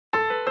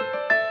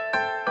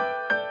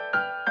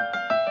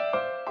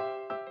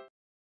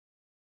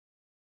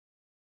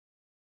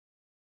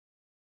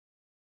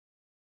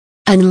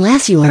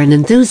Unless you are an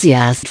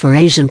enthusiast for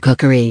Asian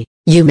cookery,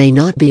 you may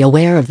not be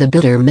aware of the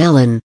bitter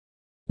melon.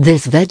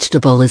 This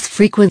vegetable is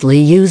frequently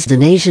used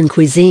in Asian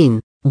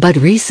cuisine, but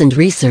recent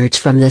research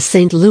from the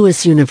St.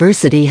 Louis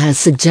University has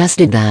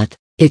suggested that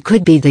it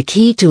could be the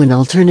key to an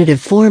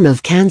alternative form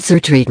of cancer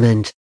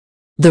treatment.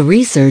 The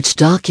research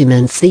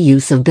documents the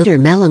use of bitter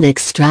melon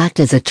extract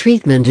as a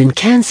treatment in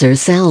cancer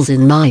cells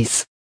in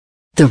mice.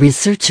 The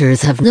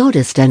researchers have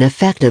noticed an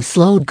effect of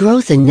slowed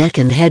growth in neck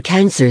and head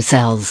cancer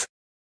cells.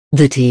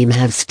 The team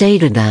have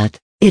stated that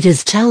it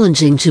is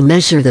challenging to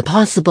measure the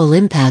possible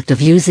impact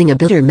of using a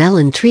bitter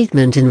melon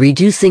treatment in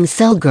reducing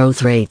cell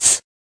growth rates.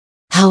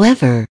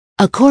 However,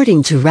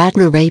 according to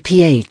Ratna Ray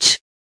Ph,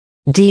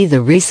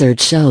 the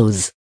research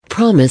shows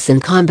promise in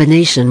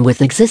combination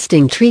with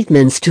existing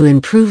treatments to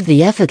improve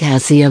the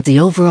efficacy of the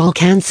overall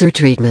cancer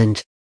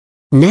treatment.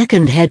 Neck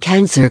and head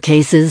cancer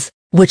cases,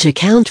 which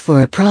account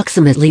for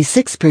approximately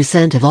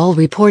 6% of all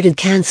reported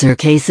cancer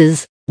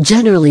cases,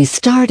 generally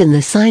start in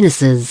the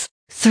sinuses,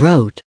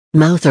 throat,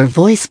 mouth or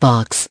voice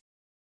box.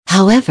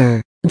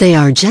 However, they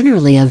are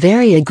generally a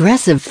very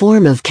aggressive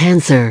form of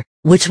cancer,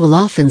 which will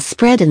often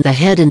spread in the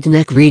head and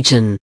neck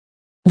region.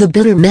 The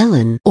bitter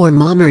melon or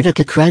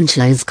Mammardika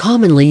cruncha is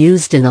commonly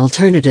used in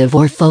alternative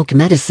or folk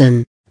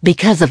medicine,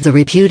 because of the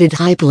reputed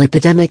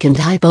hypolipidemic and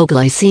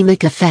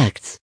hypoglycemic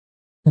effects.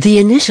 The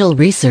initial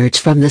research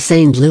from the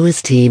St.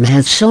 Louis team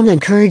has shown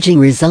encouraging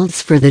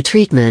results for the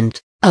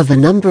treatment of a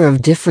number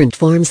of different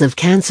forms of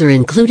cancer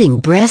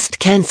including breast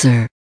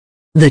cancer.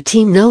 The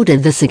team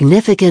noted the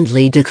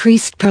significantly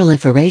decreased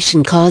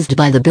proliferation caused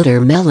by the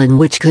bitter melon,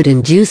 which could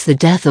induce the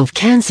death of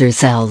cancer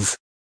cells.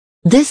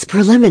 This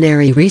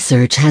preliminary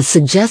research has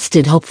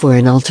suggested hope for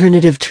an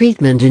alternative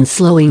treatment in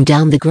slowing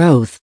down the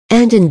growth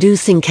and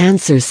inducing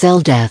cancer cell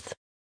death.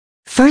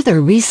 Further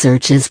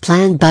research is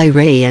planned by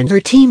Ray and her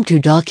team to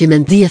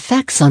document the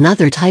effects on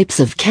other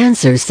types of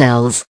cancer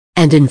cells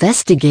and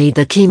investigate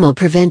the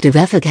chemopreventive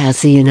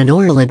efficacy in an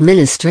oral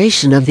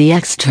administration of the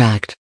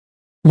extract.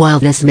 While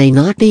this may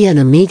not be an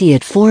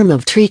immediate form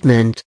of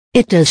treatment,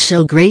 it does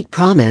show great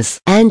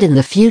promise and in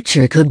the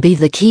future could be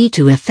the key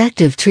to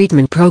effective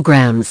treatment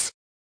programs.